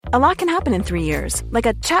A lot can happen in 3 years, like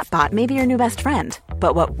a chatbot may be your new best friend.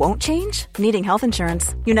 But what won't change? Needing health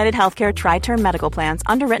insurance. United Healthcare Tri-Term Medical Plans,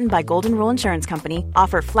 underwritten by Golden Rule Insurance Company,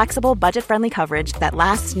 offer flexible, budget-friendly coverage that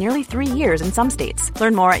lasts nearly 3 years in some states.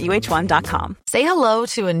 Learn more at uh1.com. Say hello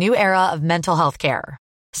to a new era of mental health care.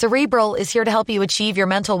 Cerebral is here to help you achieve your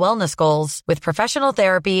mental wellness goals with professional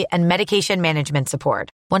therapy and medication management support.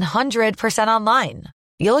 100% online.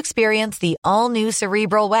 You'll experience the all-new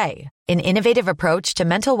Cerebral Way, an innovative approach to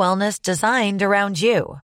mental wellness designed around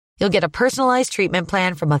you. You'll get a personalized treatment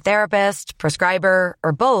plan from a therapist, prescriber,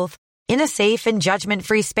 or both in a safe and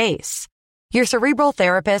judgment-free space. Your Cerebral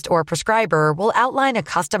therapist or prescriber will outline a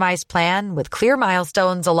customized plan with clear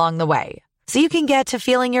milestones along the way, so you can get to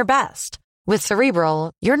feeling your best. With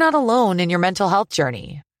Cerebral, you're not alone in your mental health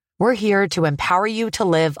journey. We're here to empower you to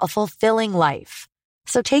live a fulfilling life.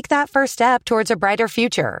 So take that first step towards a brighter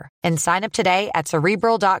future and sign up today at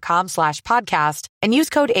Cerebral.com/podcast and use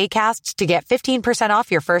code ACAST to get 15% off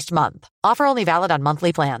your first month. Offer only valid on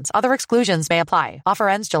monthly plans. Other exclusions may apply. Offer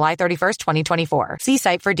ends July 31st, 2024. See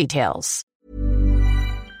site for details.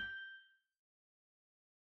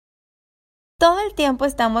 Todo el tiempo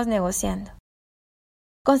estamos negociando.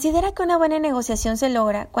 Considera que una buena negociación se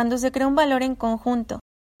logra cuando se crea un valor en conjunto,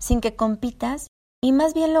 sin que compitas, y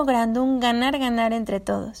más bien logrando un ganar-ganar entre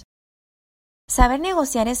todos. Saber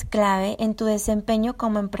negociar es clave en tu desempeño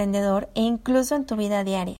como emprendedor e incluso en tu vida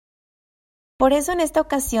diaria. Por eso en esta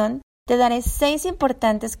ocasión te daré 6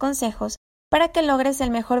 importantes consejos para que logres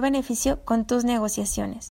el mejor beneficio con tus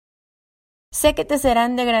negociaciones. Sé que te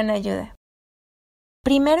serán de gran ayuda.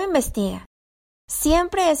 Primero, investiga.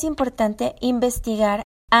 Siempre es importante investigar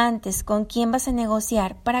antes con quién vas a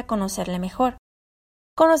negociar para conocerle mejor.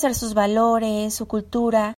 Conocer sus valores, su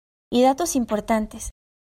cultura y datos importantes.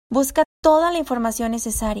 Busca toda la información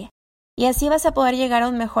necesaria y así vas a poder llegar a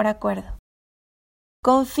un mejor acuerdo.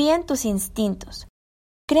 Confía en tus instintos.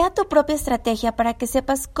 Crea tu propia estrategia para que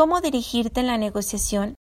sepas cómo dirigirte en la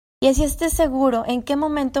negociación y así estés seguro en qué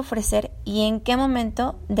momento ofrecer y en qué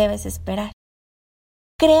momento debes esperar.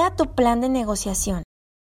 Crea tu plan de negociación.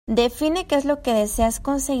 Define qué es lo que deseas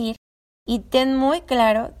conseguir y ten muy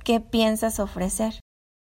claro qué piensas ofrecer.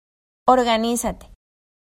 Organízate.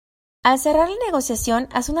 Al cerrar la negociación,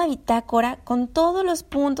 haz una bitácora con todos los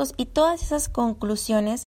puntos y todas esas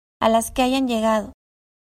conclusiones a las que hayan llegado.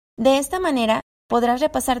 De esta manera, podrás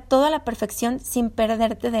repasar todo a la perfección sin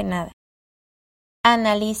perderte de nada.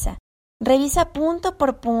 Analiza. Revisa punto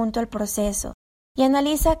por punto el proceso y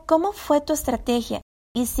analiza cómo fue tu estrategia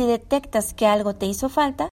y si detectas que algo te hizo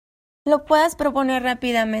falta, lo puedas proponer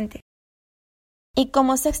rápidamente. Y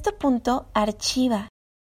como sexto punto, archiva.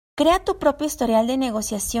 Crea tu propio historial de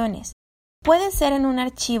negociaciones. Puede ser en un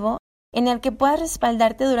archivo en el que puedas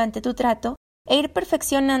respaldarte durante tu trato e ir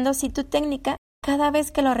perfeccionando así tu técnica cada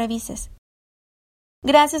vez que lo revises.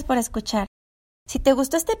 Gracias por escuchar. Si te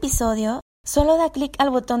gustó este episodio, solo da clic al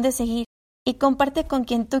botón de seguir y comparte con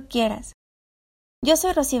quien tú quieras. Yo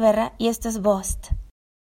soy Rosy Berra y esto es Bost.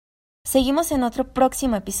 Seguimos en otro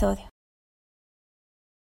próximo episodio.